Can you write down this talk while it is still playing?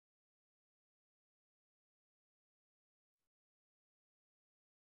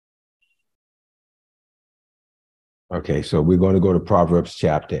Okay, so we're going to go to Proverbs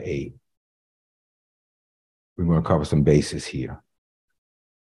chapter 8. We're going to cover some bases here,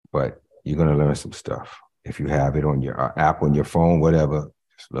 but you're going to learn some stuff. If you have it on your app, on your phone, whatever,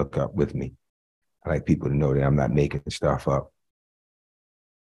 just look up with me. I like people to know that I'm not making stuff up.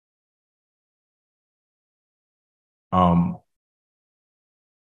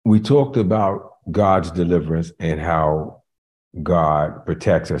 We talked about God's deliverance and how God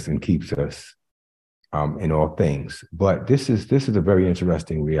protects us and keeps us in all things. But this is a very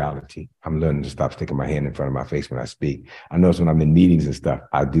interesting reality. I'm learning to stop sticking my hand in front of my face when I speak. I notice when I'm in meetings and stuff,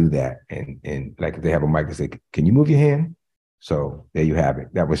 I do that. And like if they have a mic, they say, "Can you move your hand?" So there you have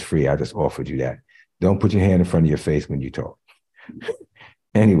it. That was free. I just offered you that. Don't put your hand in front of your face when you talk.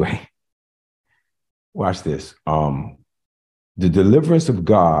 Anyway, watch this. The deliverance of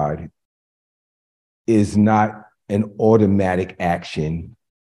God is not an automatic action.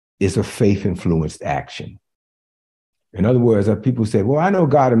 It's a faith-influenced action. In other words, people say, well, I know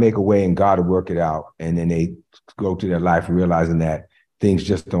God to make a way and God to work it out. And then they go through their life realizing that things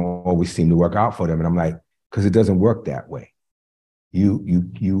just don't always seem to work out for them. And I'm like, because it doesn't work that way.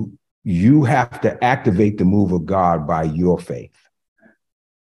 You have to activate the move of God by your faith.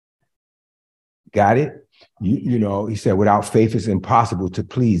 Got it? You know, he said, without faith, it's impossible to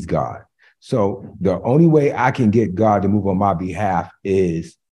please God. So the only way I can get God to move on my behalf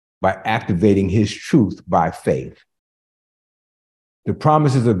is by activating his truth by faith. The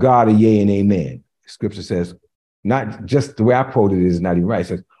promises of God are yea and amen. Scripture says, not just the way I quoted it is not even right. It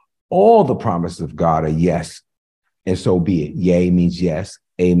says, all the promises of God are yes, and so be it. Yea means yes,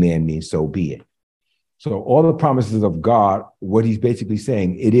 amen means so be it. So all the promises of God, what he's basically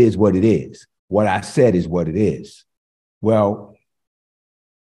saying, it is what it is. What I said is what it is. Well,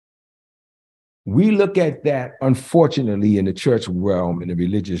 we look at that, unfortunately, in the church realm, in the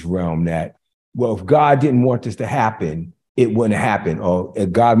religious realm, that, well, if God didn't want this to happen, it wouldn't happen. Or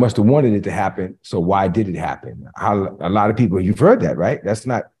if God must have wanted it to happen, so why did it happen? A lot of people, you've heard that, right? That's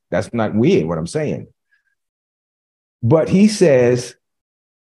not weird, what I'm saying. But he says,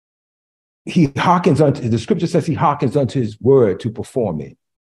 the scripture says he hearkens unto his word to perform it.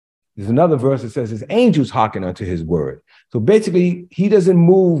 There's another verse that says his angels hearken unto his word. So basically, he doesn't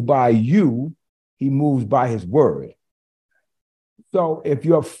move by you, he moves by his word. So if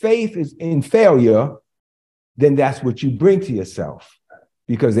your faith is in failure, then that's what you bring to yourself,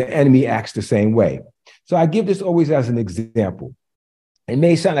 because the enemy acts the same way. So I give this always as an example. It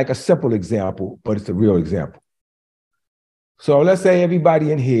may sound like a simple example, but it's a real example. So let's say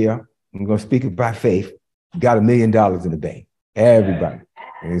everybody in here, I'm going to speak it by faith, got $1 million in the bank. Everybody.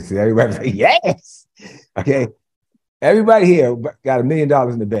 And so everybody say, yes. Okay. Everybody here got $1 million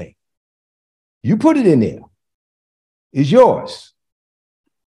in the bank. You put it in there. It's yours.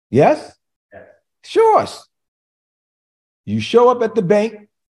 Yes? It's yours. You show up at the bank,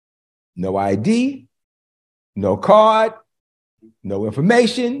 no ID, no card, no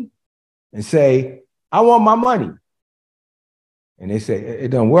information, and say, I want my money. And they say, it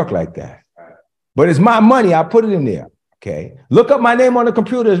doesn't work like that. But it's my money. I put it in there. Okay. Look up my name on the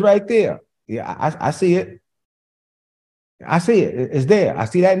computer. It's right there. Yeah, I see it. I see it. It's there. I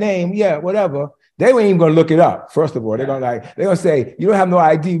see that name. Yeah, whatever. They ain't even going to look it up. First of all, they're going to say, you don't have no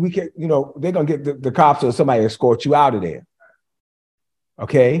ID. We can't, they're going to get the cops or somebody escort you out of there.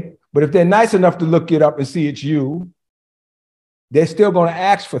 Okay. But if they're nice enough to look it up and see it's you, they're still going to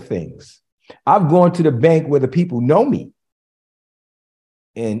ask for things. I've gone to the bank where the people know me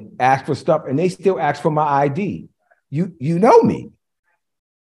and ask for stuff, and they still ask for my ID. You know me.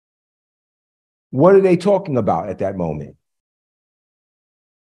 What are they talking about at that moment?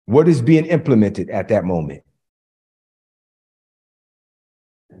 What is being implemented at that moment?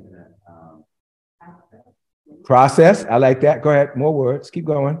 Process. I like that. Go ahead. More words. Keep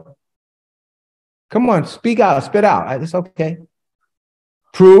going. Come on. Speak out. Spit out. It's okay.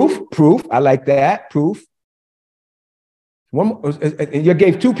 Proof. I like that. Proof. You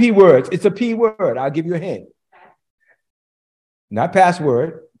gave 2 P words. It's a P word. I'll give you a hint. Not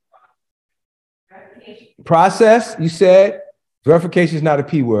password. Process, you said. Verification is not a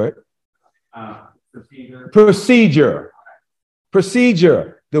P word. Procedure.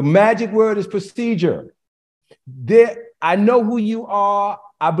 The magic word is procedure. I know who you are.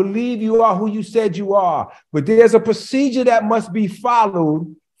 I believe you are who you said you are. But there's a procedure that must be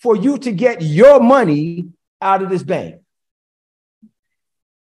followed for you to get your money out of this bank.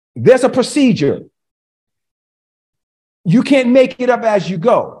 There's a procedure. You can't make it up as you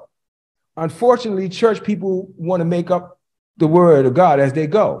go. Unfortunately, church people want to make up the word of God as they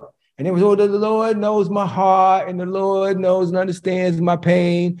go. And it was, oh, the Lord knows my heart, and the Lord knows and understands my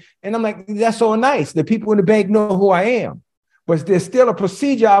pain. And I'm like, that's so nice. The people in the bank know who I am. But there's still a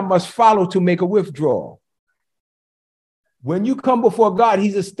procedure I must follow to make a withdrawal. When you come before God,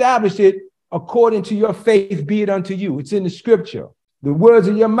 he's established it according to your faith, be it unto you. It's in the scripture. The words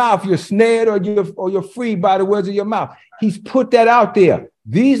of your mouth, you're snared or you're freed by the words of your mouth. He's put that out there.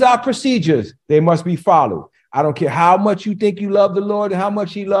 These are procedures. They must be followed. I don't care how much you think you love the Lord and how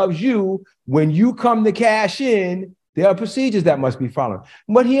much he loves you. When you come to cash in, there are procedures that must be followed.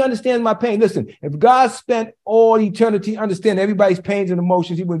 But he understands my pain. Listen, if God spent all eternity understanding everybody's pains and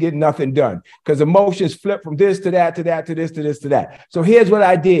emotions, he wouldn't get nothing done, because emotions flip from this to that, to that, to this, to this, to that. So here's what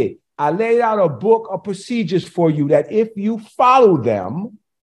I did. I laid out a book of procedures for you that if you follow them,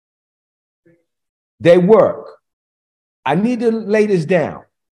 they work. I need to lay this down.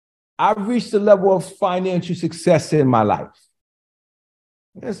 I've reached a level of financial success in my life.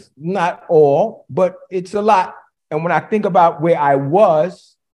 It's not all, but it's a lot. And when I think about where I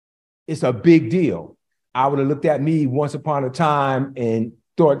was, it's a big deal. I would have looked at me once upon a time and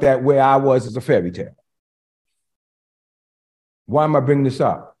thought that where I was is a fairy tale. Why am I bringing this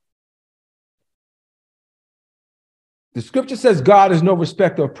up? The scripture says God is no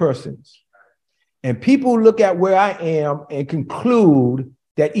respecter of persons. And people look at where I am and conclude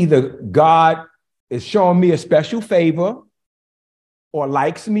that either God is showing me a special favor or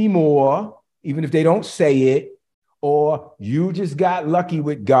likes me more, even if they don't say it, or you just got lucky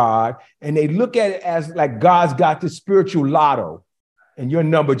with God. And they look at it as like God's got this spiritual lotto and your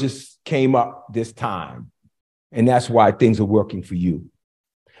number just came up this time. And that's why things are working for you.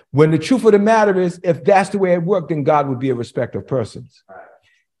 When the truth of the matter is, if that's the way it worked, then God would be a respecter of persons.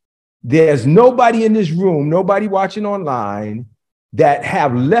 There's nobody in this room, nobody watching online, that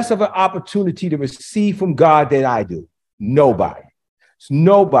have less of an opportunity to receive from God than I do. Nobody. It's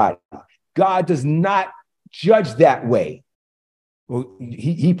nobody. God does not judge that way. Well,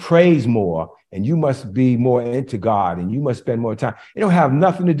 he prays more, and you must be more into God, and you must spend more time. It don't have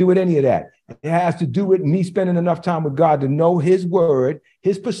nothing to do with any of that. It has to do with me spending enough time with God to know his word,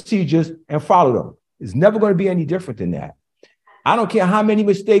 his procedures, and follow them. It's never going to be any different than that. I don't care how many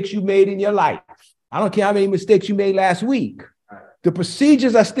mistakes you made in your life. I don't care how many mistakes you made last week. The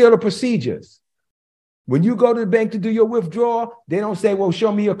procedures are still the procedures. When you go to the bank to do your withdrawal, they don't say, well,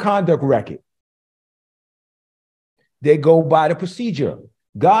 show me your conduct record. They go by the procedure.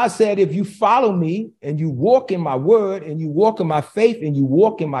 God said, if you follow me and you walk in my word and you walk in my faith and you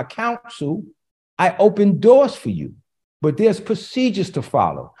walk in my counsel, I open doors for you. But there's procedures to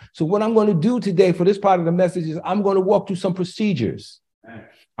follow. So what I'm going to do today for this part of the message is I'm going to walk through some procedures.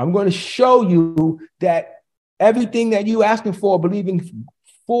 I'm going to show you that everything that you're asking for, believing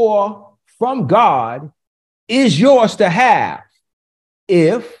for from God is yours to have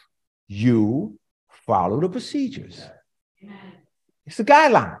if you follow the procedures. It's the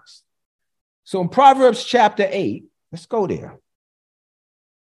guidelines. So in Proverbs chapter 8, let's go there.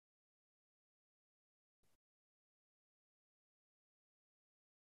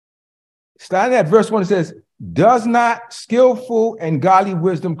 Starting at verse 1, it says, does not skillful and godly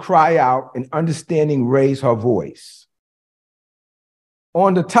wisdom cry out, and understanding raise her voice?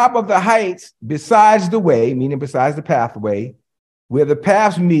 On the top of the heights, besides the way, meaning besides the pathway, where the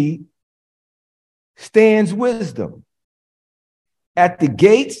paths meet, stands wisdom. At the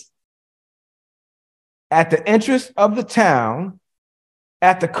gates, at the entrance of the town,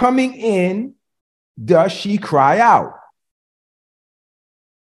 at the coming in, does she cry out.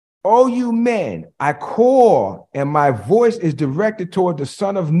 O you men, I call, and my voice is directed toward the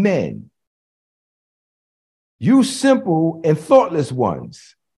Son of Men. You simple and thoughtless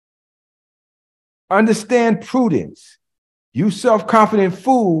ones, understand prudence. You self-confident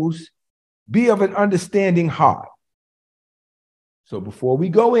fools, be of an understanding heart. So before we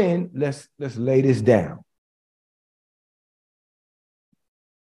go in, let's lay this down.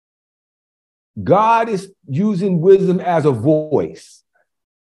 God is using wisdom as a voice.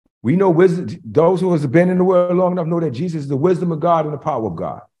 We know wisdom, those who have been in the world long enough know that Jesus is the wisdom of God and the power of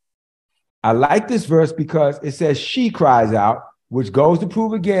God. I like this verse because it says she cries out, which goes to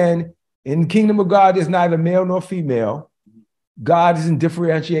prove again, in the kingdom of God, there's neither male nor female. God isn't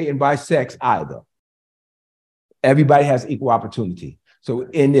differentiating by sex either. Everybody has equal opportunity. So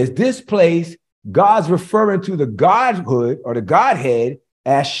in this place, God's referring to the Godhood or the Godhead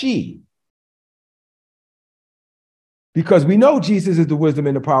as she. Because we know Jesus is the wisdom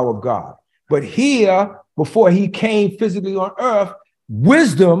and the power of God. But here, before he came physically on earth,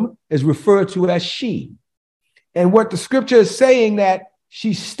 wisdom is referred to as she. And what the scripture is saying, that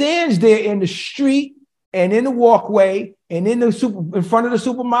she stands there in the street and in the walkway and in front of the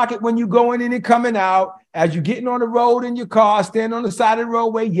supermarket when you're going in and coming out, as you're getting on the road in your car, standing on the side of the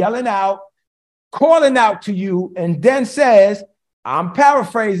roadway, yelling out, calling out to you, and then says, I'm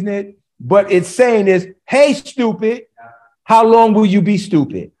paraphrasing it, but it's saying is, hey, stupid, how long will you be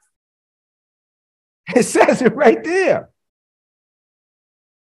stupid? It says it right there.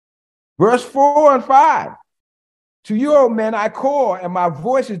 Verse 4 and 5. To you, O men, I call, and my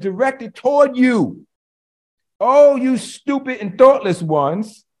voice is directed toward you. Oh, you stupid and thoughtless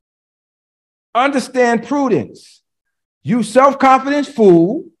ones, understand prudence. You self-confident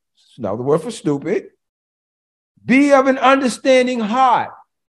fool, another word for stupid, be of an understanding heart.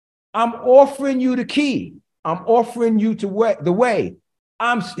 I'm offering you the key. I'm offering you to the way.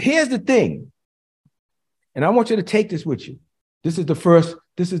 Here's the thing, and I want you to take this with you. This is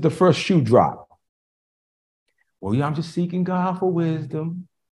the first shoe drop. Well, yeah, I'm just seeking God for wisdom.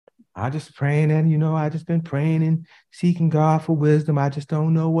 I just praying and, I just been praying and seeking God for wisdom. I just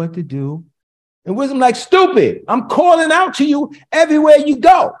don't know what to do. And wisdom like, stupid, I'm calling out to you everywhere you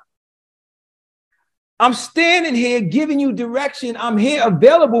go. I'm standing here giving you direction. I'm here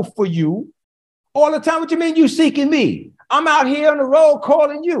available for you all the time. What you mean you seeking me? I'm out here on the road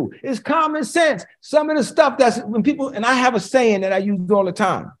calling you. It's common sense. Some of the stuff that's when people, and I have a saying that I use all the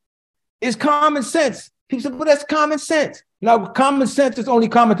time. It's common sense. People say, well, that's common sense. Now, common sense is only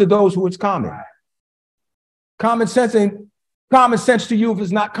common to those who it's common. Common sense ain't common sense to you if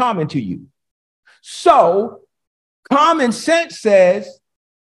it's not common to you. So, common sense says,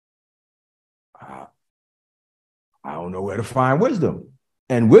 I don't know where to find wisdom.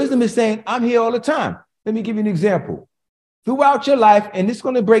 And wisdom is saying, I'm here all the time. Let me give you an example. Throughout your life, and this is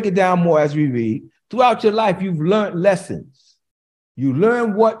going to break it down more as we read, throughout your life, you've learned lessons. You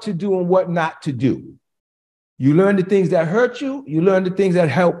learn what to do and what not to do. You learn the things that hurt you. You learn the things that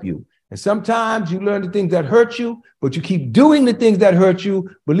help you. And sometimes you learn the things that hurt you, but you keep doing the things that hurt you,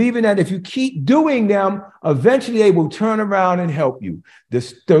 believing that if you keep doing them, eventually they will turn around and help you.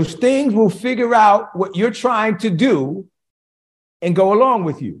 Those things will figure out what you're trying to do and go along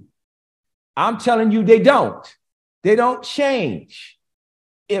with you. I'm telling you, they don't. They don't change.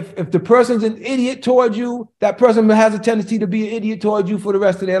 If the person's an idiot toward you, that person has a tendency to be an idiot toward you for the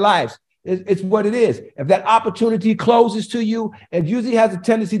rest of their lives. It's what it is. If that opportunity closes to you, it usually has a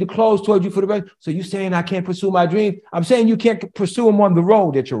tendency to close toward you for the rest. So you're saying I can't pursue my dreams. I'm saying you can't pursue them on the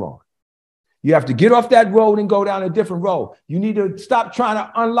road that you're on. You have to get off that road and go down a different road. You need to stop trying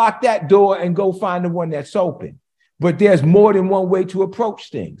to unlock that door and go find the one that's open. But there's more than one way to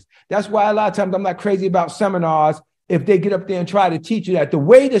approach things. That's why a lot of times I'm not crazy about seminars if they get up there and try to teach you that the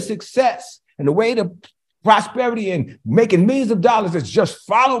way to success and the way to prosperity and making millions of dollars is just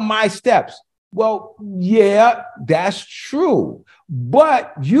follow my steps. Well, yeah, that's true.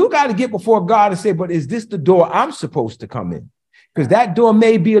 But you got to get before God and say, but is this the door I'm supposed to come in? Because that door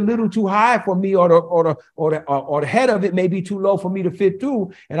may be a little too high for me, or the head of it may be too low for me to fit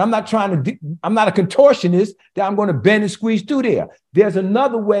through. And I'm not I'm not a contortionist that I'm going to bend and squeeze through there. There's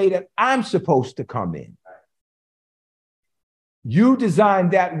another way that I'm supposed to come in. You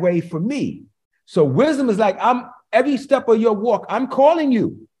designed that way for me. So wisdom is like, every step of your walk, I'm calling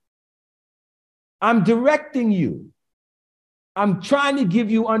you. I'm directing you. I'm trying to give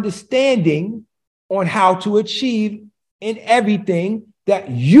you understanding on how to achieve in everything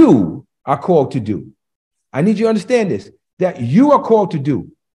that you are called to do. I need you to understand this, that you are called to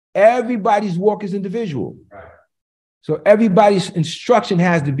do. Everybody's walk is individual. Right. So everybody's instruction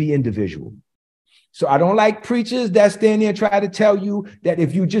has to be individual. So I don't like preachers that stand there and try to tell you that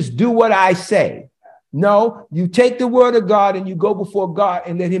if you just do what I say. No, you take the word of God and you go before God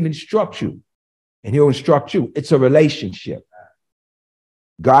and let him instruct you. And he'll instruct you. It's a relationship.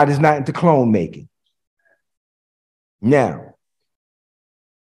 God is not into clone making. Now,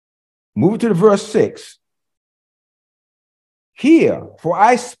 move to the verse 6. Hear, for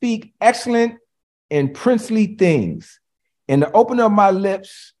I speak excellent and princely things, and the opening of my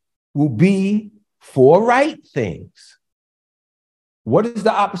lips will be for right things. What is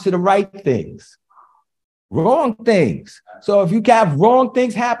the opposite of right things? Wrong things. So if you have wrong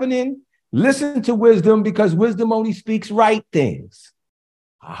things happening, listen to wisdom, because wisdom only speaks right things.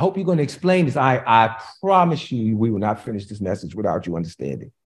 I hope you're going to explain this. I promise you, we will not finish this message without you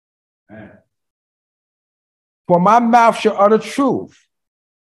understanding. Amen. For my mouth shall utter truth,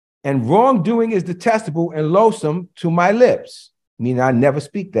 and wrongdoing is detestable and loathsome to my lips. Meaning I never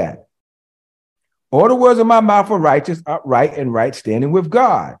speak that. All the words of my mouth are righteous, upright, and right standing with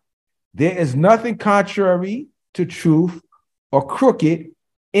God. There is nothing contrary to truth or crooked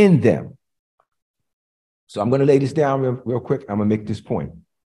in them. So I'm going to lay this down real quick. I'm going to make this point.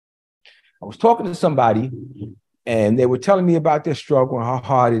 I was talking to somebody and they were telling me about their struggle and how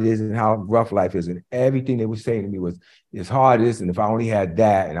hard it is and how rough life is. And everything they were saying to me was, it's hard this, and if I only had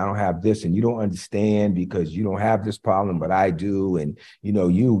that and I don't have this, and you don't understand because you don't have this problem, but I do. And, you know,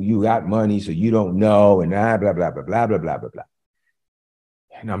 you got money, so you don't know, and blah, blah, blah, blah, blah, blah, blah, blah, blah.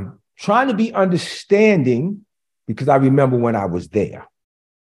 And I'm trying to be understanding because I remember when I was there.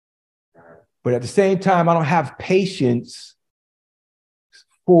 But at the same time, I don't have patience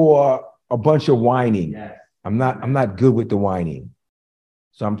for a bunch of whining. Yes. I'm not good with the whining.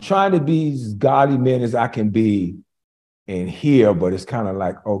 So I'm trying to be as godly man as I can be in here, but it's kind of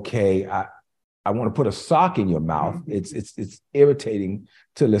like, okay, I want to put a sock in your mouth. It's irritating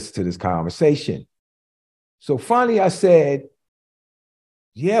to listen to this conversation. So finally I said,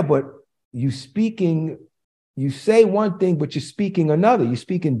 yeah, but you say one thing, but you're speaking another. You're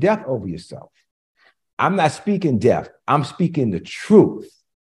speaking death over yourself. I'm not speaking death. I'm speaking the truth.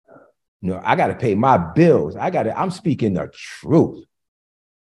 You know, I got to pay my bills. I'm speaking the truth.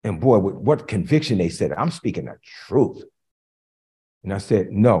 And boy, what conviction they said, I'm speaking the truth. And I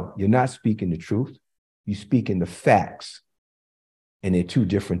said, no, you're not speaking the truth. You're speaking the facts. And they're two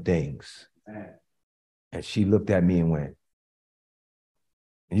different things. And she looked at me and went,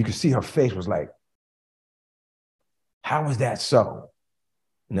 and you could see her face was like, how is that so?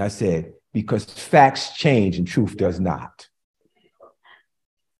 And I said, because facts change and truth does not.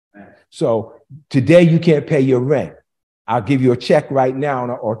 So today you can't pay your rent. I'll give you a check right now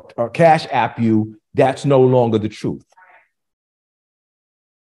or cash app you. That's no longer the truth.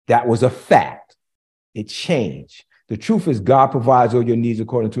 That was a fact. It changed. The truth is God provides all your needs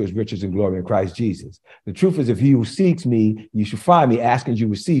according to his riches and glory in Christ Jesus. The truth is if he who seeks me, you should find me. Asking you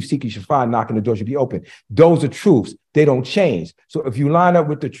receive, seek you should find, knocking the door should be open. Those are truths. They don't change. So if you line up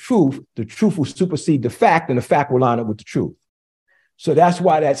with the truth will supersede the fact and the fact will line up with the truth. So that's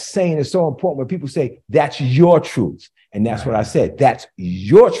why that saying is so important when people say, that's your truth. And that's what I said. That's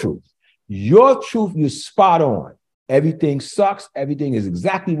your truth. Your truth, you're spot on. Everything sucks. Everything is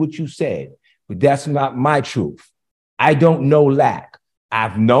exactly what you said. But that's not my truth. I don't know lack.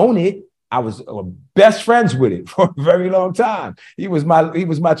 I've known it. I was best friends with it for a very long time. He was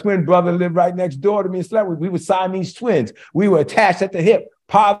my twin brother, lived right next door to me in Slept. We were Siamese twins. We were attached at the hip,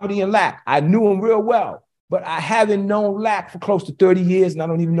 poverty and lack. I knew him real well. But I haven't known lack for close to 30 years, and I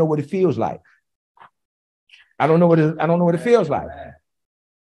don't even know what it feels like. I don't know what it feels like.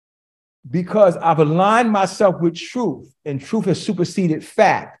 Because I've aligned myself with truth, and truth has superseded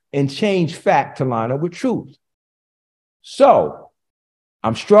fact and changed fact to line up with truth. So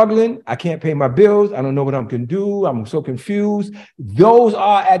I'm struggling. I can't pay my bills. I don't know what I'm going to do. I'm so confused. Those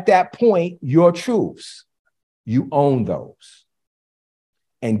are at that point your truths. You own those.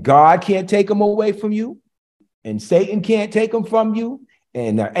 And God can't take them away from you. And Satan can't take them from you,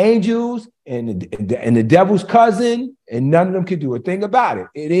 and the angels and the devil's cousin, and none of them can do a thing about it.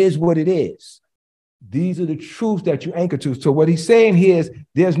 It is what it is. These are the truths that you anchor to. So what he's saying here is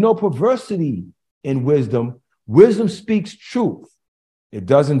there's no perversity in wisdom. Wisdom speaks truth. It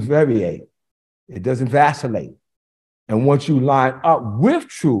doesn't variate. It doesn't vacillate. And once you line up with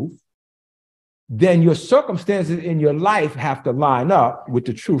truth, then your circumstances in your life have to line up with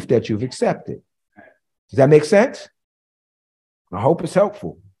the truth that you've accepted. Does that make sense? I hope it's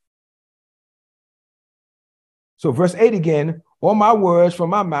helpful. So verse 8 again, all my words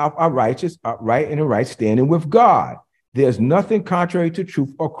from my mouth are righteous, upright, and in right standing with God. There's nothing contrary to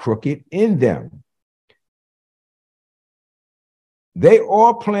truth or crooked in them. They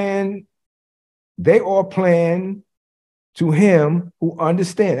all plan to him who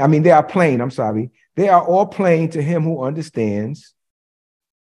understands. I mean, they are plain, I'm sorry. They are all plain to him who understands.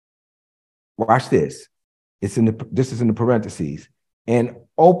 Watch this. This is in the parentheses. And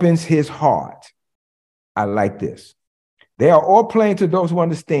opens his heart. I like this. They are all plain to those who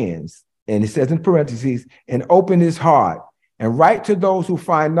understands. And it says in parentheses, and open his heart, and write to those who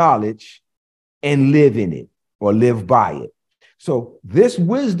find knowledge and live in it or live by it. So this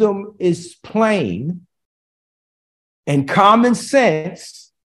wisdom is plain and common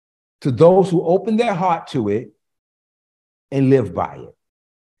sense to those who open their heart to it and live by it.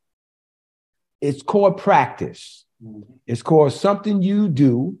 It's called practice. It's called something you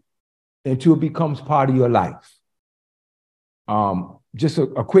do until it becomes part of your life. Just a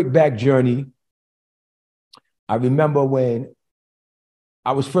quick back journey. I remember when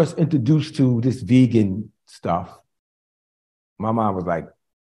I was first introduced to this vegan stuff, my mom was like,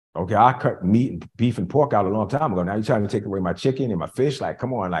 okay, I cut meat and beef and pork out a long time ago. Now you're trying to take away my chicken and my fish? Like,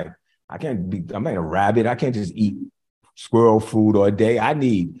 come on, like, I'm not a rabbit. I can't just eat squirrel food all day. I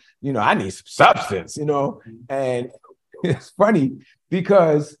need some substance, And it's funny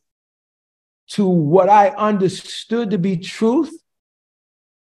because to what I understood to be truth,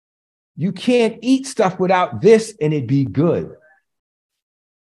 you can't eat stuff without this and it be good.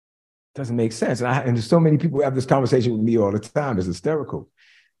 Doesn't make sense. And there's so many people who have this conversation with me all the time. It's hysterical.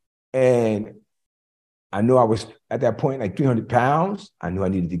 And I know I was at that point like 300 pounds. I knew I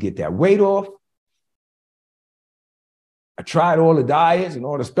needed to get that weight off. I tried all the diets and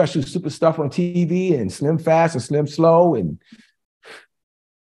all the special super stuff on TV and Slim Fast and Slim Slow. And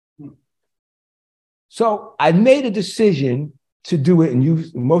so I made a decision to do it.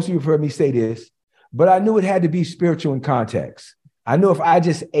 And most of you have heard me say this, but I knew it had to be spiritual in context. I knew if I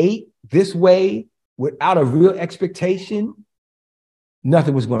just ate this way without a real expectation,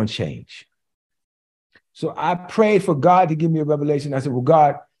 nothing was going to change. So I prayed for God to give me a revelation. I said, well,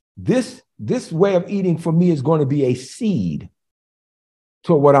 God, this way of eating for me is going to be a seed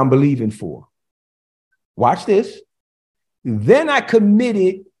to what I'm believing for. Watch this. Then I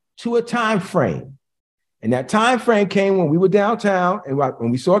committed to a time frame. And that time frame came when we were downtown and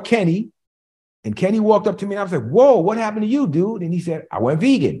when we saw Kenny. And Kenny walked up to me and I was like, whoa, what happened to you, dude? And he said, I went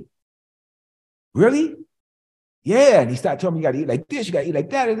vegan. Really? Yeah. And he started telling me, you got to eat like this, you got to eat like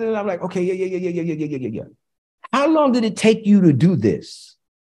that. And then I'm like, okay, yeah. How long did it take you to do this?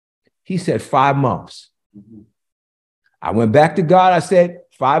 He said 5 months. I went back to God. I said,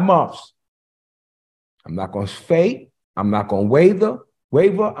 5 months. I'm not going to fake. I'm not going to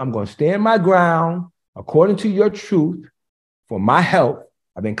waver. I'm going to stand my ground according to your truth for my health.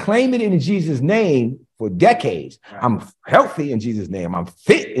 I've been claiming it in Jesus' name for decades. I'm healthy in Jesus' name. I'm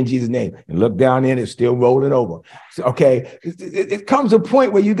fit in Jesus' name. And look down there, it's still rolling over. So, okay, it comes a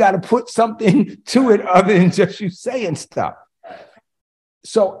point where you got to put something to it other than just you saying stuff.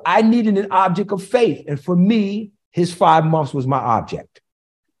 So I needed an object of faith. And for me, his 5 months was my object.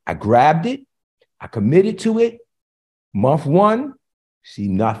 I grabbed it. I committed to it. Month 1, see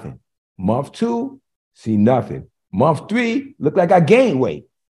nothing. Month 2, see nothing. Month 3, looked like I gained weight.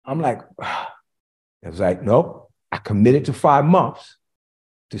 I'm like, it was like, nope. I committed to 5 months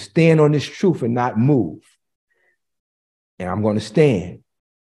to stand on this truth and not move. And I'm going to stand.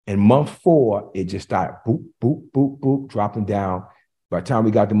 And month 4, it just started boop, dropping down. By the time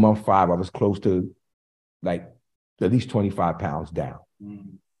we got to month 5, I was close to like at least 25 pounds down.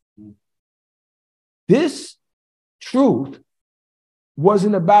 Mm-hmm. This truth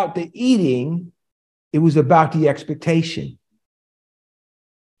wasn't about the eating. It was about the expectation.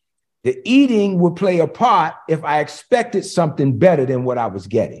 The eating would play a part if I expected something better than what I was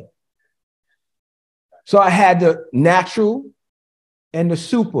getting. So I had the natural and the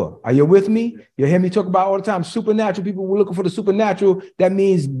super. Are you with me? You hear me talk about all the time, supernatural. People were looking for the supernatural. That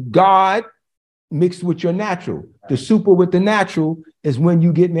means God mixed with your natural. The super with the natural is when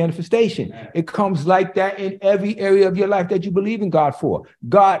you get manifestation. It comes like that in every area of your life that you believe in God for.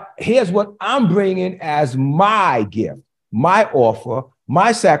 God, here's what I'm bringing as my gift, my offer,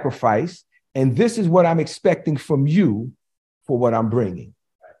 my sacrifice, and this is what I'm expecting from you for what I'm bringing.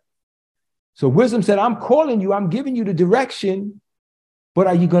 So wisdom said, I'm calling you, I'm giving you the direction, but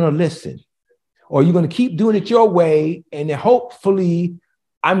are you going to listen? Or are you going to keep doing it your way, and then hopefully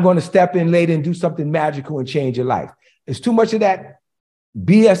I'm going to step in later and do something magical and change your life? There's too much of that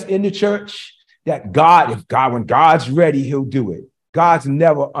BS in the church that when God's ready, he'll do it. God's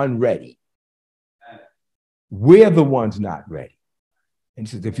never unready. We're the ones not ready. And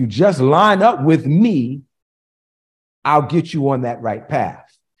he says, if you just line up with me, I'll get you on that right path.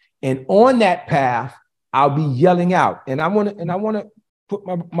 And on that path, I'll be yelling out. And I want to put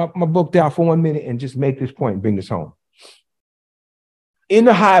my book down for 1 minute and just make this point and bring this home. In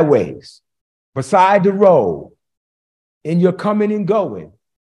the highways, beside the road, in your coming and going,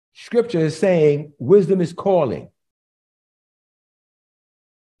 scripture is saying wisdom is calling.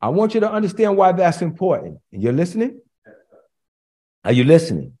 I want you to understand why that's important. And you're listening? Are you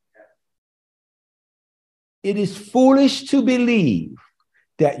listening? It is foolish to believe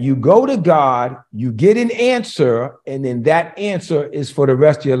that you go to God, you get an answer, and then that answer is for the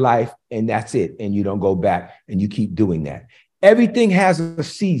rest of your life, and that's it. And you don't go back and you keep doing that. Everything has a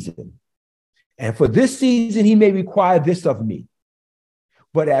season. And for this season, he may require this of me.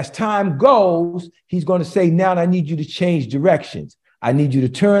 But as time goes, he's going to say, now I need you to change directions. I need you to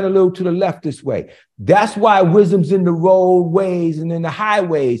turn a little to the left this way. That's why wisdom's in the roadways and in the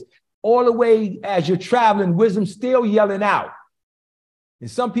highways. All the way as you're traveling, wisdom's still yelling out. And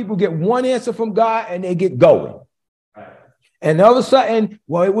some people get one answer from God and they get going. And all of a sudden,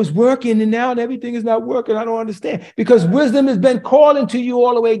 well, it was working and now everything is not working. I don't understand. Because wisdom has been calling to you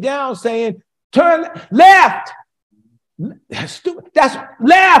all the way down saying, turn left. That's stupid. That's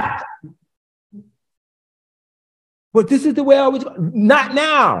left. But this is the way I was. Not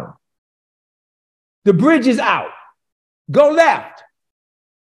now. The bridge is out. Go left.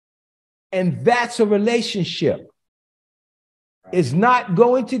 And that's a relationship. It's not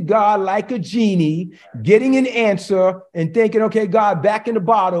going to God like a genie, getting an answer and thinking, okay, God, back in the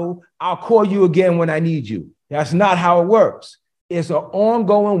bottle, I'll call you again when I need you. That's not how it works. It's an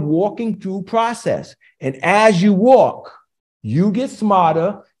ongoing walking through process. And as you walk, you get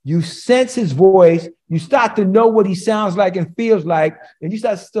smarter, you sense his voice, you start to know what he sounds like and feels like, and you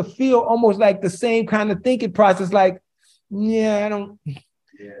start to feel almost like the same kind of thinking process, like, yeah, I don't.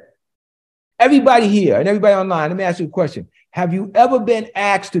 Yeah. Everybody here and everybody online, let me ask you a question. Have you ever been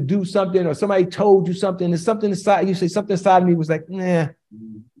asked to do something or somebody told you something and something inside, you say something inside of me was like, nah,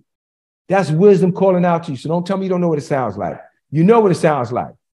 that's wisdom calling out to you. So don't tell me you don't know what it sounds like. You know what it sounds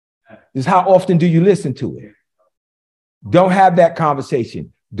like. It's how often do you listen to it? Don't have that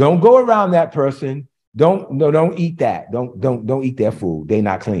conversation. Don't go around that person. Don't eat that. Don't eat their food. They're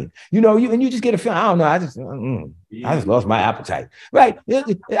not clean. You know, you just get a feeling. I don't know. I just lost my appetite. Right?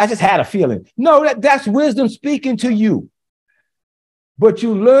 I just had a feeling. No, that's wisdom speaking to you. But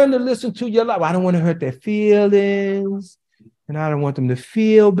you learn to listen to your life. I don't want to hurt their feelings, and I don't want them to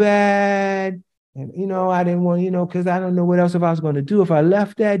feel bad. And, you know, I didn't want, because I don't know what else if I was going to do if I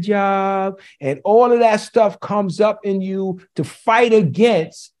left that job. And all of that stuff comes up in you to fight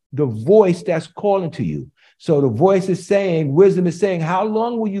against the voice that's calling to you. So the voice is saying, wisdom is saying, how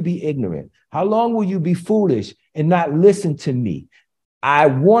long will you be ignorant? How long will you be foolish and not listen to me? I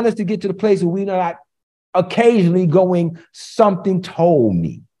want us to get to the place where we're not occasionally going, something told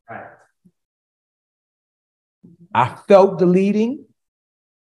me. Right. I felt the leading.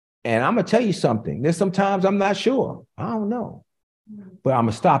 And I'm going to tell you something. There's sometimes I'm not sure. I don't know. But I'm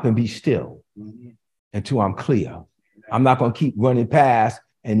going to stop and be still until I'm clear. I'm not going to keep running past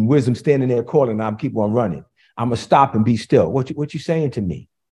and wisdom standing there calling and I'm keep on running. I'm going to stop and be still. What you saying to me?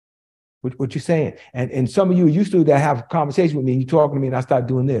 What you saying? And some of you used to that have a conversation with me and you talking to me and I start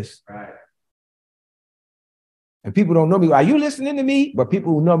doing this. Right. And people don't know me. Are you listening to me? But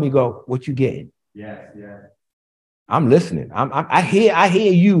people who know me go, what you getting? Yes, yeah. I'm listening. I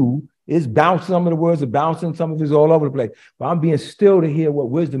hear you. It's bouncing, some of the words are bouncing, some of it's all over the place. But I'm being still to hear what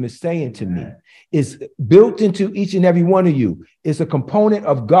wisdom is saying to me. It's built into each and every one of you. It's a component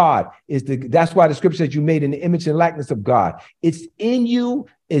of God. That's why the scripture says you made in the image and likeness of God. It's in you.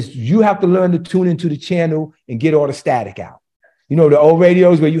 You have to learn to tune into the channel and get all the static out. You know, the old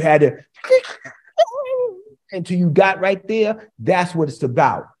radios where you had to until you got right there. That's what it's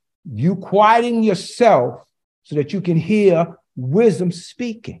about. You quieting yourself so that you can hear wisdom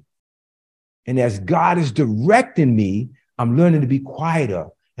speaking. And as God is directing me, I'm learning to be quieter.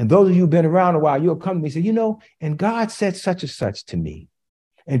 And those of you who've been around a while, you'll come to me and say, and God said such and such to me.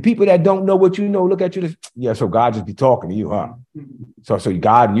 And people that don't know what you know, look at you, so God just be talking to you, huh? So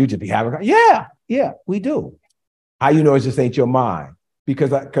God and you just be having, yeah, we do. How you know it just ain't your mind?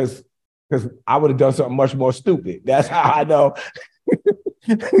 Because I would have done something much more stupid. That's how I know.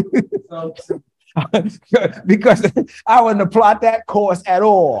 Because I wouldn't have plotted that course at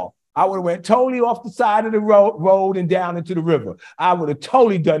all. I would have went totally off the side of the road and down into the river. I would have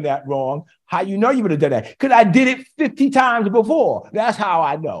totally done that wrong. How you know you would have done that? Because I did it 50 times before. That's how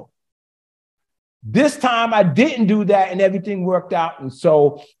I know. This time I didn't do that and everything worked out. And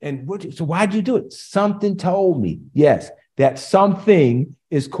so why'd you do it? Something told me. Yes, that something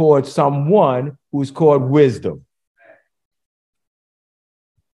is called someone who is called wisdom.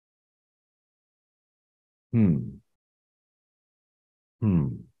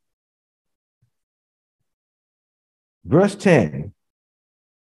 Verse 10,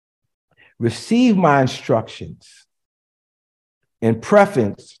 receive my instructions in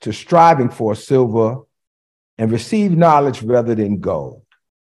preference to striving for silver and receive knowledge rather than gold.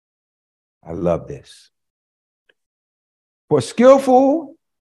 I love this. For skillful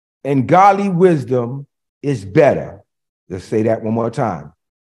and godly wisdom is better. Let's say that one more time.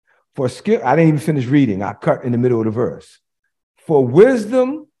 I didn't even finish reading. I cut in the middle of the verse.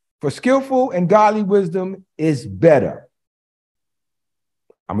 For skillful and godly wisdom is better.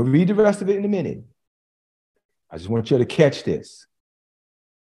 I'm going to read the rest of it in a minute. I just want you to catch this.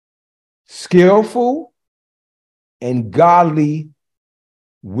 Skillful and godly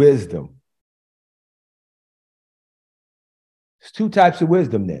wisdom. There's two types of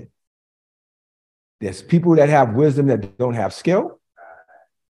wisdom then. There's people that have wisdom that don't have skill.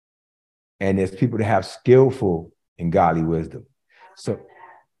 And there's people that have skillful and godly wisdom. So,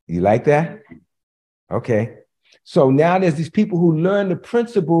 you like that? Okay. So now there's these people who learn the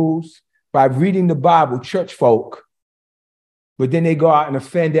principles by reading the Bible, church folk, but then they go out and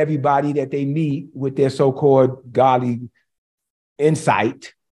offend everybody that they meet with their so-called godly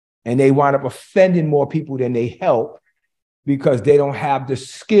insight. And they wind up offending more people than they help because they don't have the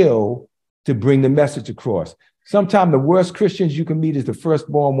skill to bring the message across. Sometimes the worst Christians you can meet is the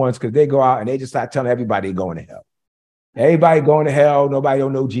firstborn ones because they go out and they just start telling everybody they're going to hell. Everybody going to hell. Nobody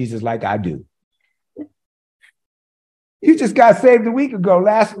don't know Jesus like I do. You just got saved a week ago.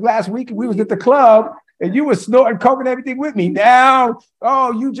 Last week, we was at the club and you were snorting coke and everything with me. Now,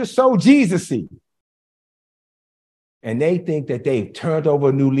 oh, you just so Jesus-y. And they think that they've turned over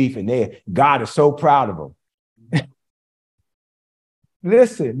a new leaf and God is so proud of them.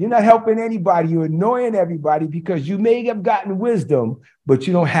 Listen, you're not helping anybody. You're annoying everybody because you may have gotten wisdom, but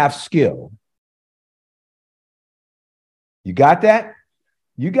you don't have skill. You got that?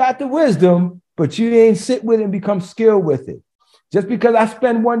 You got the wisdom, but you ain't sit with it and become skilled with it. Just because I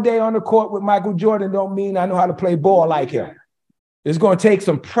spend one day on the court with Michael Jordan don't mean I know how to play ball like him. It's going to take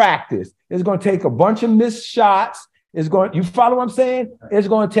some practice. It's going to take a bunch of missed shots. You follow what I'm saying? It's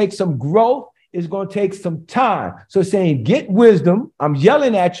going to take some growth. It's going to take some time. So saying, get wisdom. I'm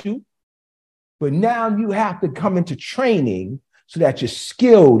yelling at you, but now you have to come into training so that you're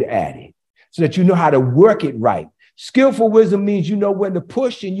skilled at it, so that you know how to work it right. Skillful wisdom means you know when to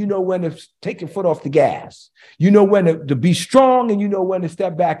push and you know when to take your foot off the gas. You know when to be strong and you know when to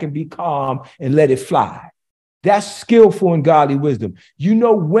step back and be calm and let it fly. That's skillful and godly wisdom. You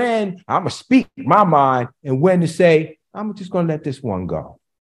know when I'm going to speak my mind and when to say, I'm just going to let this one go.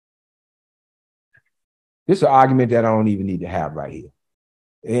 This is an argument that I don't even need to have right here.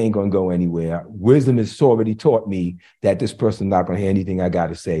 It ain't going to go anywhere. Wisdom has already taught me that this person's not going to hear anything I got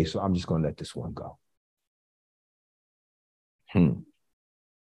to say, so I'm just going to let this one go.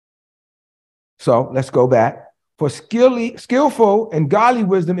 So let's go back. For skillful and godly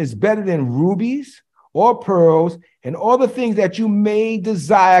wisdom is better than rubies or pearls, and all the things that you may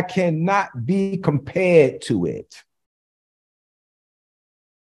desire cannot be compared to it.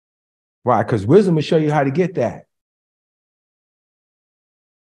 Why? Because wisdom will show you how to get that.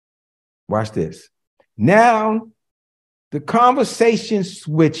 Watch this. Now, the conversation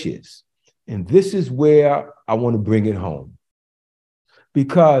switches, and this is where I want to bring it home.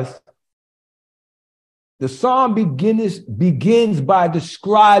 Because the psalm begins by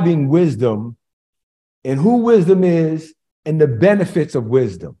describing wisdom and who wisdom is and the benefits of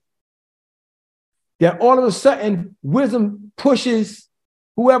wisdom. Then all of a sudden, wisdom pushes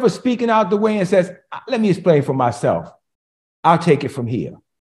whoever's speaking out the way and says, let me explain for myself. I'll take it from here.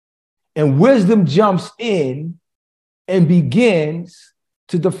 And wisdom jumps in and begins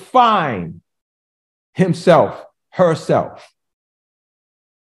to define himself, herself.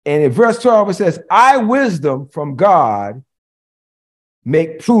 And in verse 12, it says, I, wisdom from God,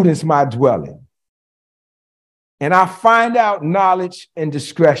 make prudence my dwelling. And I find out knowledge and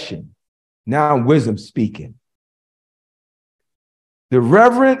discretion. Now wisdom speaking. The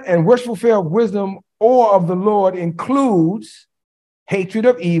reverent and worshipful fear of wisdom or of the Lord includes hatred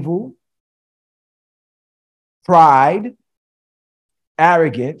of evil, pride,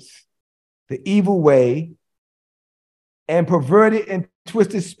 arrogance, the evil way, and perverted and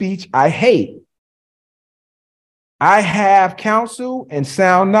twisted speech I hate. I have counsel and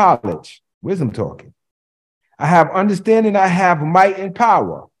sound knowledge, wisdom talking. I have understanding, I have might and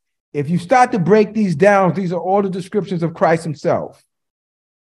power. If you start to break these down, these are all the descriptions of Christ himself.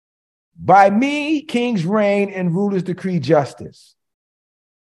 By me, kings reign and rulers decree justice.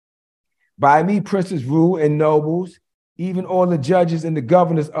 By me, princes rule and nobles, even all the judges and the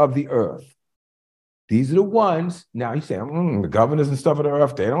governors of the earth. These are the ones, now you say, the governors and stuff of the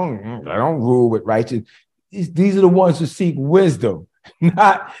earth, they don't rule with righteous. These are the ones who seek wisdom,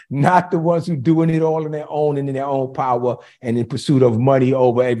 not the ones who doing it all in their own and in their own power and in pursuit of money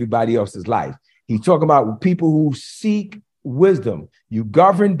over everybody else's life. He's talking about people who seek wisdom. You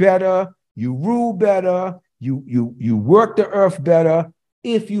govern better, you rule better, you work the earth better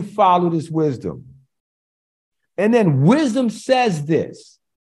if you follow this wisdom. And then wisdom says this.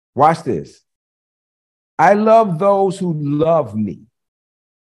 Watch this. I love those who love me.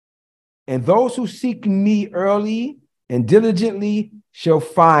 And those who seek me early and diligently shall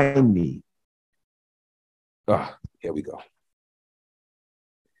find me. Here we go.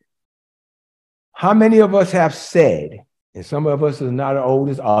 How many of us have said, and some of us are not as old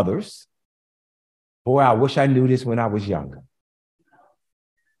as others, boy, I wish I knew this when I was younger.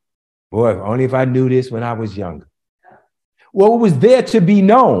 Boy, only if I knew this when I was younger. Well, it was there to be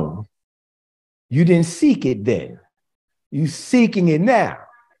known. You didn't seek it then. You're seeking it now.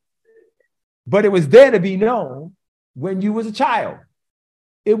 But it was there to be known when you was a child.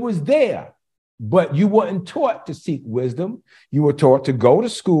 It was there. But you weren't taught to seek wisdom. You were taught to go to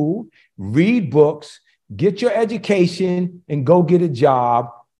school, read books, get your education, and go get a job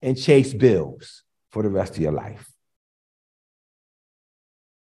and chase bills for the rest of your life.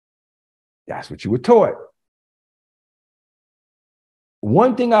 That's what you were taught.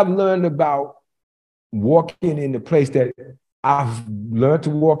 One thing I've learned about walking in the place that I've learned to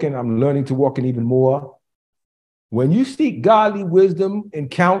walk in, I'm learning to walk in even more. When you seek godly wisdom and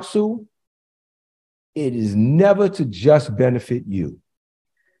counsel, it is never to just benefit you.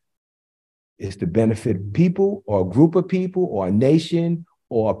 It's to benefit people or a group of people or a nation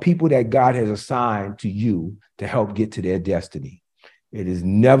or people that God has assigned to you to help get to their destiny. It is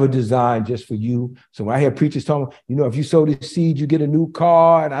never designed just for you. So when I hear preachers talking, if you sow this seed, you get a new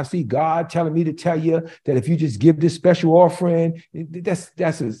car. And I see God telling me to tell you that if you just give this special offering,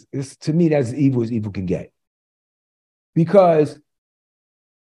 to me, that's as evil can get. Because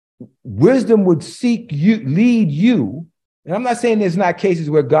wisdom would lead you. And I'm not saying there's not cases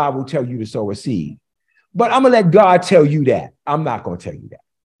where God will tell you to sow a seed, but I'm going to let God tell you that. I'm not going to tell you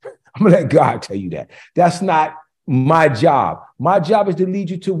that. I'm going to let God tell you that. That's not my job. My job is to lead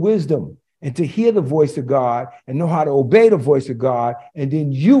you to wisdom and to hear the voice of God and know how to obey the voice of God. And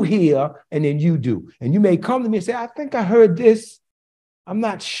then you hear and then you do. And you may come to me and say, I think I heard this. I'm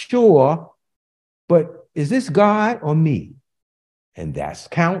not sure, but is this God or me? And that's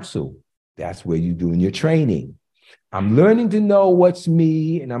counsel. That's where you're doing your training. I'm learning to know what's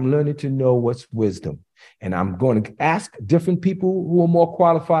me, and I'm learning to know what's wisdom. And I'm going to ask different people who are more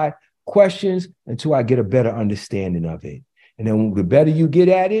qualified questions until I get a better understanding of it. And then the better you get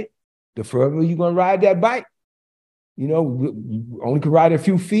at it, the further you're going to ride that bike. You only can ride a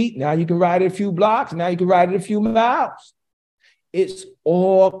few feet. Now you can ride it a few blocks. Now you can ride it a few miles. It's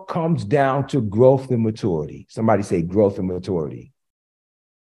all comes down to growth and maturity. Somebody say growth and maturity.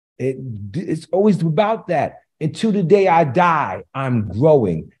 It's always about that. Until the day I die, I'm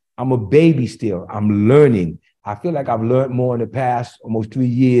growing. I'm a baby still. I'm learning. I feel like I've learned more in the past almost 3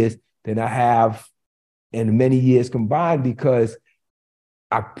 years than I have in many years combined, because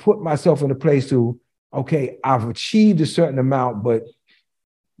I put myself in a place to, okay, I've achieved a certain amount, but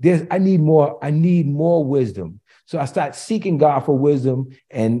I need more wisdom. So I start seeking God for wisdom,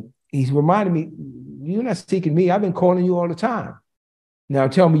 and he's reminding me, you're not seeking me. I've been calling you all the time. Now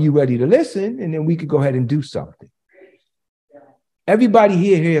tell me you're ready to listen, and then we could go ahead and do something. Everybody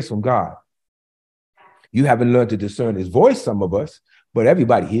here hears from God. You haven't learned to discern his voice, some of us, but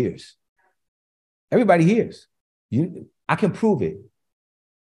everybody hears. Everybody hears. I can prove it.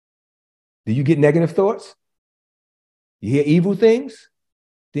 Do you get negative thoughts? You hear evil things?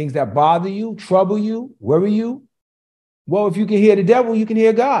 Things that bother you, trouble you, worry you? Well, if you can hear the devil, you can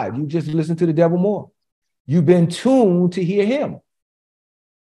hear God. You just listen to the devil more. You've been tuned to hear him.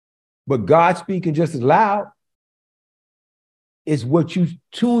 But God speaking just as loud is what you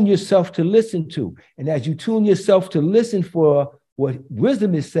tune yourself to listen to. And as you tune yourself to listen for what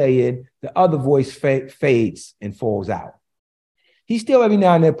wisdom is saying, the other voice fades and falls out. He still every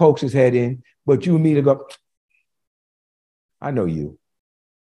now and then pokes his head in, but you and me to go, I know you.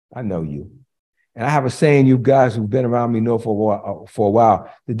 I know you. And I have a saying, you guys who've been around me know for a while,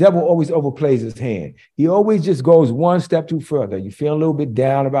 the devil always overplays his hand. He always just goes one step too further. You feel a little bit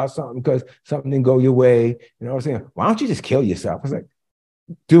down about something because something didn't go your way. You know what I'm saying? Why don't you just kill yourself? I was like,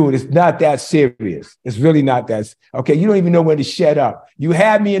 dude, it's not that serious. It's really not that. Okay, you don't even know when to shut up. You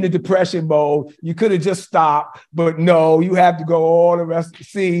had me in the depression mode. You could have just stopped, but no, you have to go all the rest.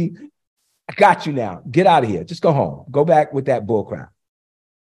 See, I got you now. Get out of here. Just go home. Go back with that bull crap.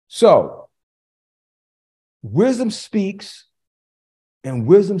 So, wisdom speaks, and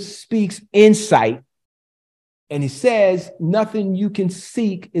wisdom speaks insight. And he says nothing you can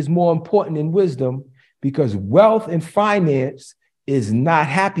seek is more important than wisdom, because wealth and finance is not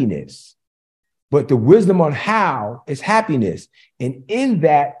happiness, but the wisdom on how is happiness. And in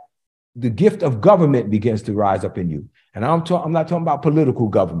that, the gift of government begins to rise up in you. And I'm not talking about political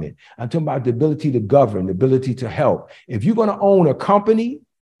government. I'm talking about the ability to govern, the ability to help. If you're going to own a company,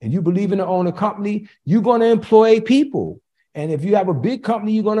 and you believe in to own a company, you're going to employ people. And if you have a big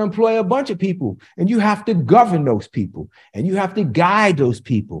company, you're going to employ a bunch of people. And you have to govern those people. And you have to guide those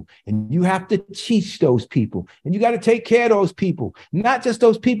people. And you have to teach those people. And you got to take care of those people. Not just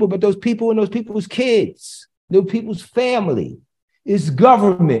those people, but those people and those people's kids, those people's family. It's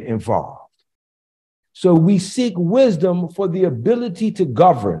government involved. So we seek wisdom for the ability to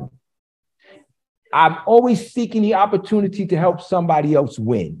govern. I'm always seeking the opportunity to help somebody else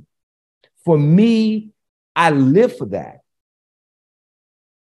win. For me, I live for that.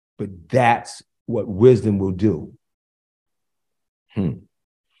 But that's what wisdom will do. Let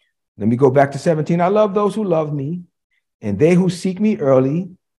me go back to 17. I love those who love me, and they who seek me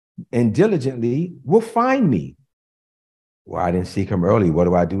early and diligently will find me. Well, I didn't seek him early. What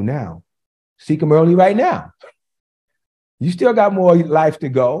do I do now? Seek him early right now. You still got more life to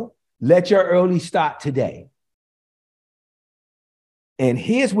go. Let your early start today. And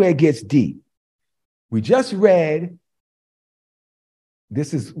here's where it gets deep. We just read,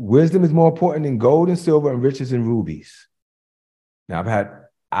 wisdom is more important than gold and silver and riches and rubies. Now,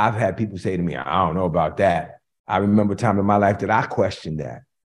 I've had people say to me, I don't know about that. I remember a time in my life that I questioned that.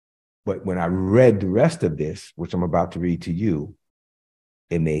 But when I read the rest of this, which I'm about to read to you,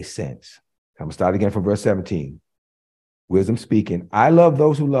 it made sense. I'm going to start again from verse 17. Wisdom speaking, I love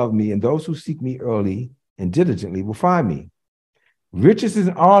those who love me, and those who seek me early and diligently will find me. Riches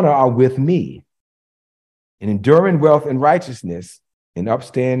and honor are with me, and enduring wealth and righteousness, and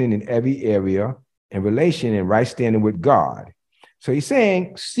upstanding in every area, and relation and right standing with God. So he's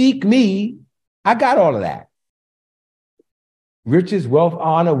saying, seek me. I got all of that. Riches, wealth,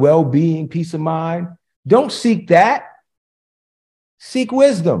 honor, well-being, peace of mind. Don't seek that. Seek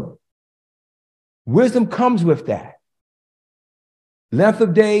wisdom. Wisdom comes with that. Length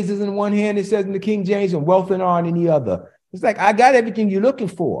of days is in one hand, it says in the King James, and wealth and honor in the other. It's like, I got everything you're looking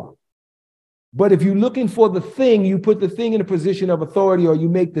for. But if you're looking for the thing, you put the thing in a position of authority, or you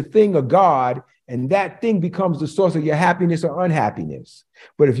make the thing a God, and that thing becomes the source of your happiness or unhappiness.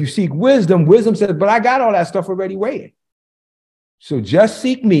 But if you seek wisdom, wisdom says, but I got all that stuff already waiting. So just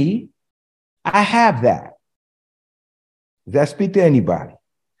seek me. I have that. Does that speak to anybody?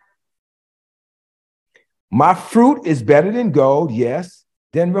 My fruit is better than gold, yes,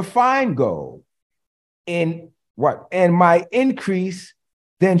 than refined gold. And what? And my increase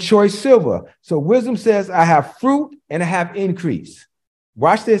than choice silver. So wisdom says I have fruit and I have increase.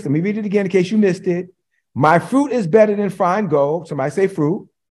 Watch this. Let me read it again in case you missed it. My fruit is better than fine gold. Somebody say fruit.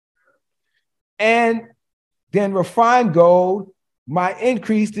 And then refined gold, my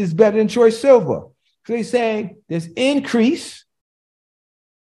increase is better than choice silver. So he's saying there's increase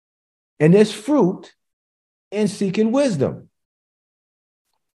and there's fruit in seeking wisdom.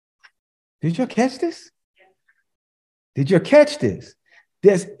 Did you catch this? Did you catch this?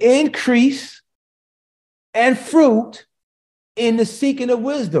 There's increase and fruit in the seeking of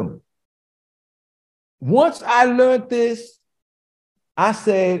wisdom. Once I learned this, I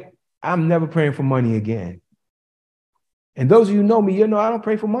said, I'm never praying for money again. And those of you who know me, you know I don't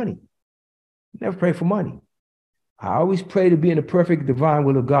pray for money. Never pray for money. I always pray to be in the perfect divine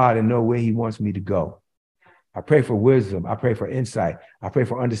will of God and know where he wants me to go. I pray for wisdom. I pray for insight. I pray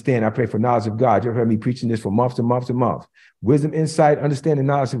for understanding. I pray for knowledge of God. You've heard me preaching this for months and months and months. Wisdom, insight, understanding,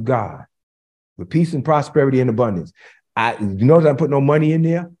 knowledge of God with peace and prosperity and abundance. You notice I put no money in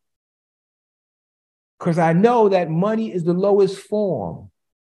there? Because I know that money is the lowest form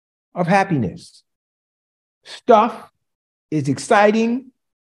of happiness. Stuff is exciting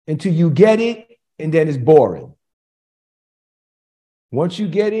until you get it, and then it's boring. Once you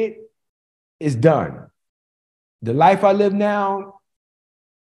get it, it's done. The life I live now,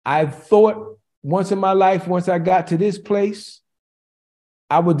 I've thought once in my life, once I got to this place,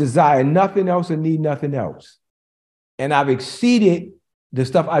 I would desire nothing else and need nothing else. And I've exceeded the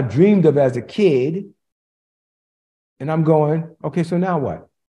stuff I dreamed of as a kid. And I'm going, okay, so now what?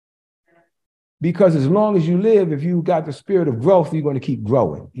 Because as long as you live, if you got the spirit of growth, you're going to keep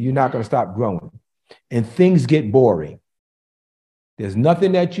growing. You're not going to stop growing. And things get boring. There's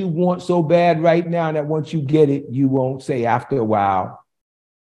nothing that you want so bad right now that once you get it, you won't say after a while,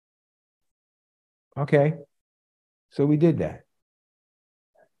 okay, so we did that.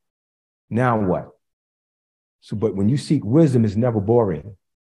 Now what? So, but when you seek wisdom, it's never boring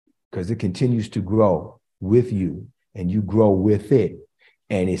because it continues to grow with you and you grow with it.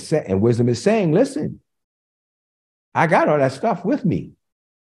 And wisdom is saying, listen, I got all that stuff with me.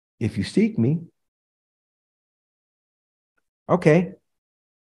 If you seek me, okay.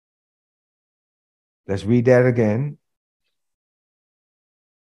 Let's read that again.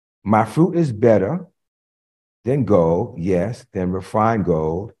 My fruit is better than gold, yes, than refined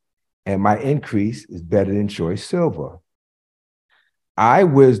gold, and my increase is better than choice silver. I,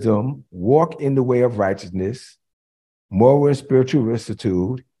 wisdom, walk in the way of righteousness, moral and spiritual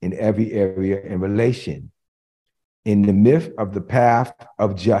rectitude in every area and relation, in the midst of the path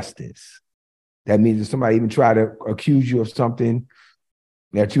of justice. That means if somebody even try to accuse you of something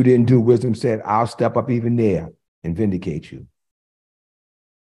that you didn't do, wisdom said, I'll step up even there and vindicate you.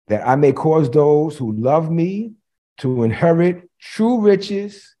 That I may cause those who love me to inherit true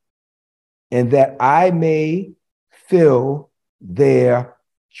riches, and that I may fill their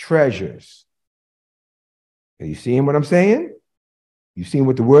treasures. Are you seeing what I'm saying? You seeing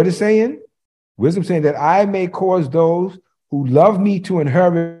what the word is saying? Wisdom saying that I may cause those who love me to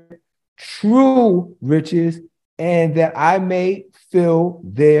inherit true riches and that I may fill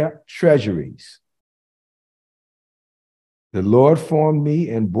their treasuries. The Lord formed me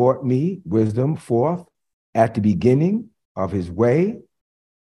and brought me wisdom forth at the beginning of his way,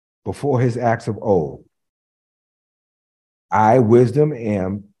 before his acts of old. I, wisdom,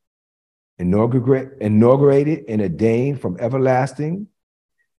 am inaugurated and ordained from everlasting,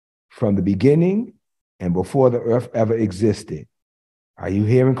 from the beginning, and before the earth ever existed. Are you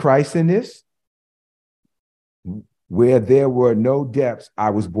hearing Christ in this? Where there were no depths,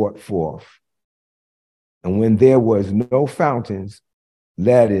 I was brought forth. And when there was no fountains,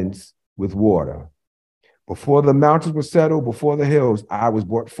 laden with water. Before the mountains were settled, before the hills, I was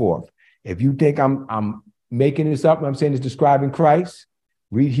brought forth. If you think I'm making this up, I'm saying it's describing Christ,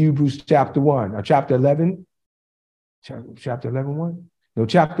 read Hebrews chapter 1, or chapter 11. Chapter 11, 1? No,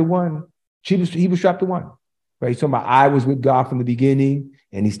 chapter 1. Hebrews chapter 1. Right? He's talking about I was with God from the beginning,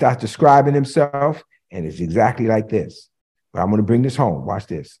 and he starts describing himself, and it's exactly like this. But I'm going to bring this home. Watch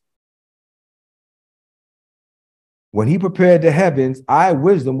this. When he prepared the heavens, I,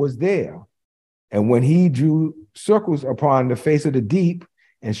 wisdom, was there. And when he drew circles upon the face of the deep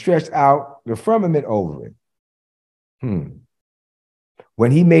and stretched out the firmament over it.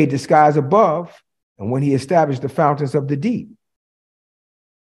 When he made the skies above, and when he established the fountains of the deep.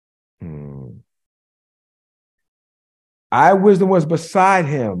 I, wisdom, was beside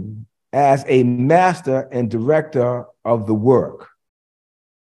him as a master and director of the work.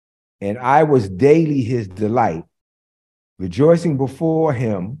 And I was daily his delight, rejoicing before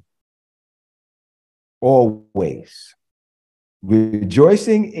him always,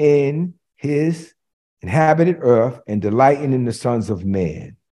 rejoicing in his inhabited earth and delighting in the sons of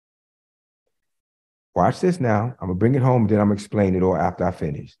man. Watch this now. I'm going to bring it home, then I'm going to explain it all after I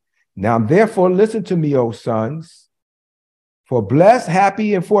finish. Now, therefore, listen to me, O sons, for blessed,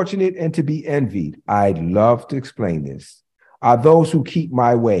 happy, and fortunate, and to be envied, I'd love to explain this, are those who keep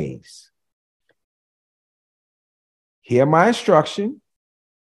my ways. Hear my instruction.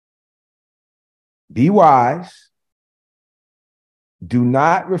 Be wise. Do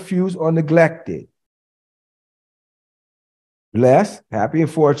not refuse or neglect it. Blessed, happy, and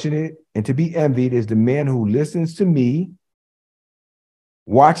fortunate, and to be envied is the man who listens to me,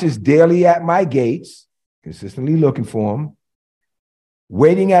 watches daily at my gates, consistently looking for him,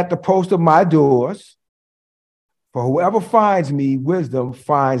 waiting at the post of my doors. For whoever finds me, wisdom,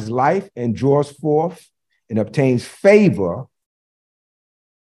 finds life and draws forth and obtains favor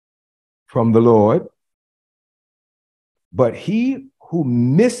from the Lord. But he who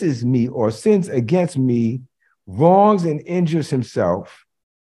misses me or sins against me wrongs and injures himself.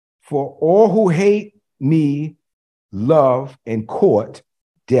 For all who hate me love and court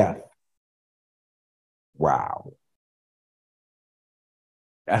death. Wow.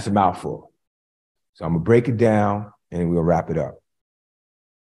 That's a mouthful. So I'm going to break it down and we'll wrap it up.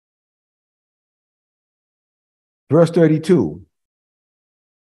 Verse 32.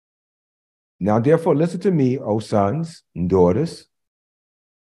 Now, therefore, listen to me, O sons and daughters.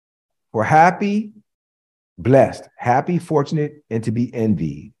 For happy, blessed, happy, fortunate, and to be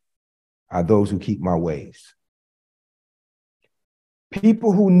envied are those who keep my ways.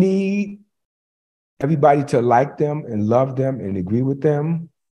 People who need everybody to like them and love them and agree with them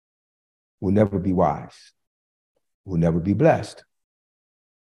will never be wise, will never be blessed.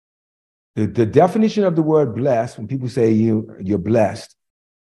 The definition of the word blessed, when people say you're blessed,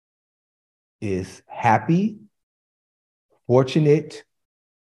 is happy, fortunate,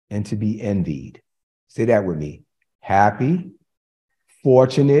 and to be envied. Say that with me. Happy,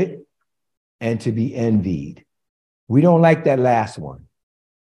 fortunate, and to be envied. We don't like that last one.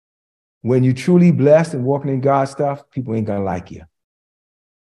 When you're truly blessed and walking in God's stuff, people ain't gonna like you.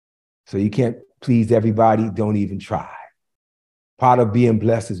 So you can't please everybody. Don't even try. Part of being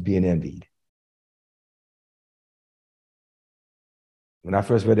blessed is being envied. When I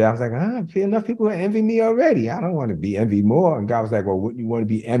first read that, I was like, I feel enough people envy me already. I don't want to be envied more. And God was like, well, wouldn't you want to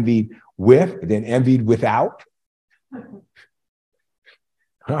be envied with, then envied without?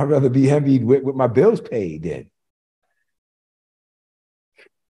 I'd rather be envied with my bills paid then.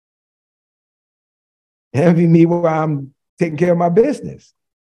 Envy me while I'm taking care of my business.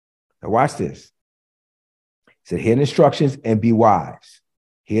 Now watch this. It said, hear the instructions and be wise.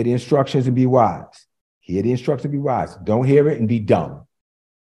 Hear the instructions and be wise. Hear the instructions and be wise. Don't hear it and be dumb.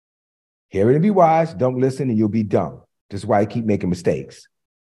 Hear it and be wise. Don't listen and you'll be dumb. This is why I keep making mistakes.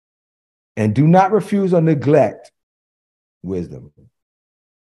 And do not refuse or neglect wisdom.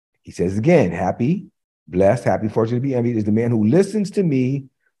 He says again, happy, blessed, happy, fortunate to be envied is the man who listens to me,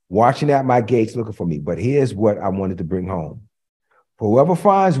 watching at my gates, looking for me. But here's what I wanted to bring home. For whoever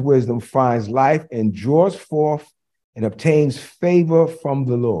finds wisdom finds life and draws forth and obtains favor from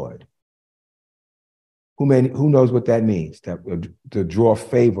the Lord. Who knows what that means, to draw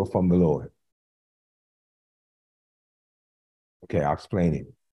favor from the Lord? Okay, I'll explain it.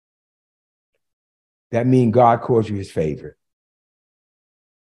 That means God calls you his favorite.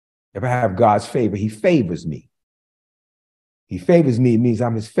 If I have God's favor, he favors me. He favors me, it means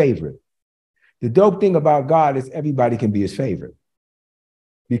I'm his favorite. The dope thing about God is everybody can be his favorite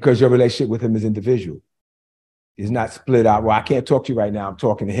because your relationship with him is individual. It's not split out. Well, I can't talk to you right now. I'm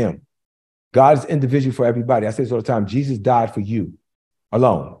talking to him. God is individual for everybody. I say this all the time. Jesus died for you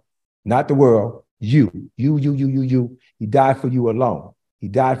alone, not the world. You. He died for you alone. He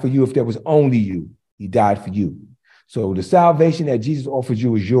died for you if there was only you. He died for you. So the salvation that Jesus offers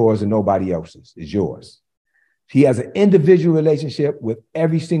you is yours and nobody else's. It's yours. He has an individual relationship with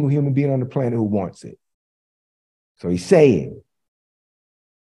every single human being on the planet who wants it. So he's saying,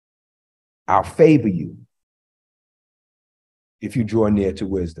 I'll favor you if you draw near to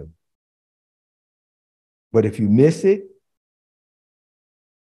wisdom. But if you miss it,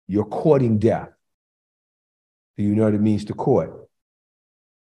 you're courting death. Do you know what it means to court?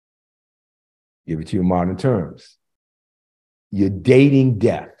 Give it to your modern terms. You're dating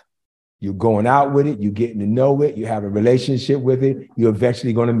death. You're going out with it. You're getting to know it. You have a relationship with it. You're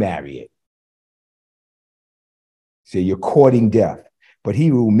eventually going to marry it. So you're courting death. But he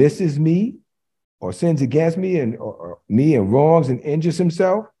who misses me or sins against me and wrongs and injures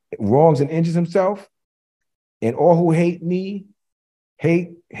himself, and all who hate me,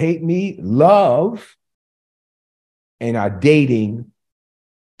 love, and are dating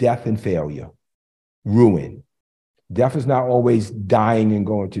death and failure, ruin. Death is not always dying and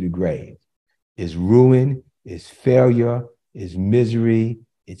going to the grave. It's ruin, it's failure, it's misery,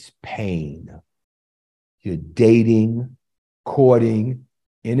 it's pain. You're dating, courting,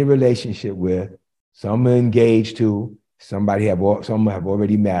 in a relationship with, some are engaged to, some have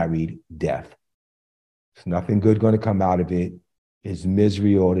already married, death. There's nothing good going to come out of it. It's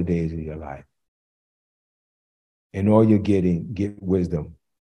misery all the days of your life. And all you're getting, get wisdom.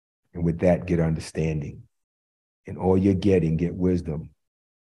 And with that, get understanding. And all you're getting, get wisdom.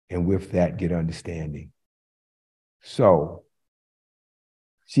 And with that, get understanding. So,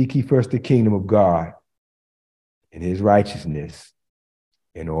 seek ye first the kingdom of God and his righteousness,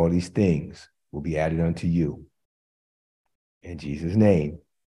 and all these things will be added unto you. In Jesus' name,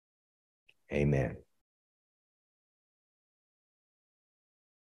 amen.